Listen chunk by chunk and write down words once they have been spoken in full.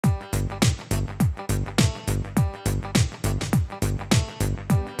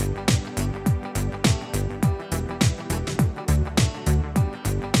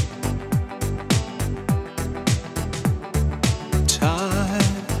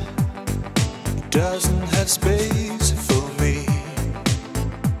doesn't have space for me.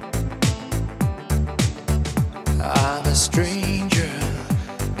 I'm a stranger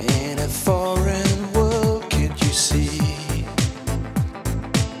in a foreign world, can't you see?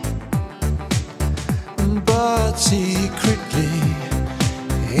 But secretly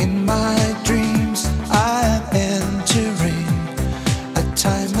in my dreams I'm entering a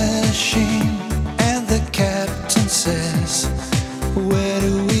time machine, and the captain says, where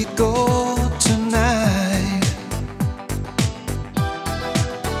do we go tonight?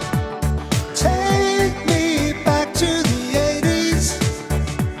 Take me back to the 80s,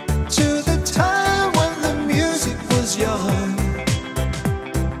 to the time when the music was young,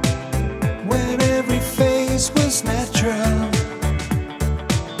 when every face was natural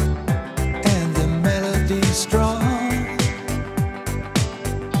and the melody strong.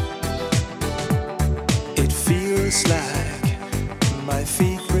 It feels like my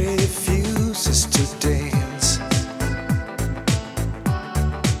feet refuses to dance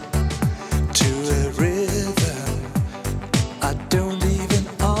to a rhythm I don't even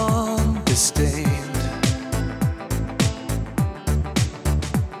understand.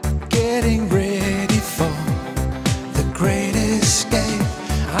 Getting ready for the great escape,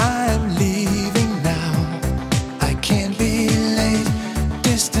 I'm leaving now, I can't be late.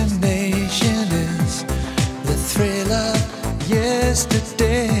 Destination is the thrill of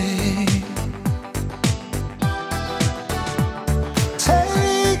yesterday.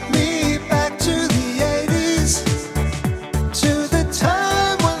 Take me back to the 80s, to the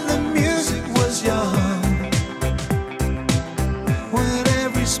time when the music was young, when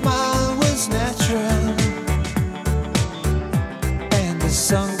every smile was natural and the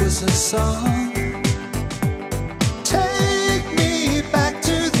song was a song. Take me back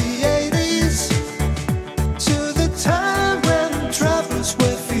to the 80s, to the time when troubles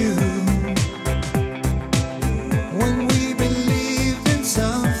were few, when we believed in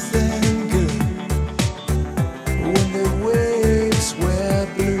something good, when the waves were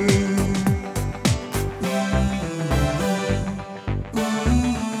blue.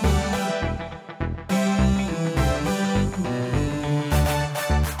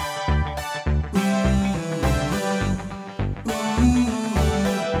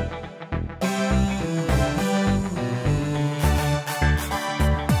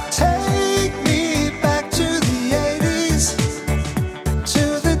 Take me back to the 80s, to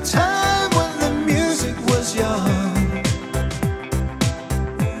the time when the music was young,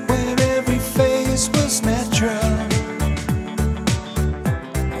 when every face was natural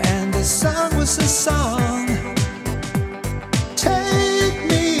and the sound was a song.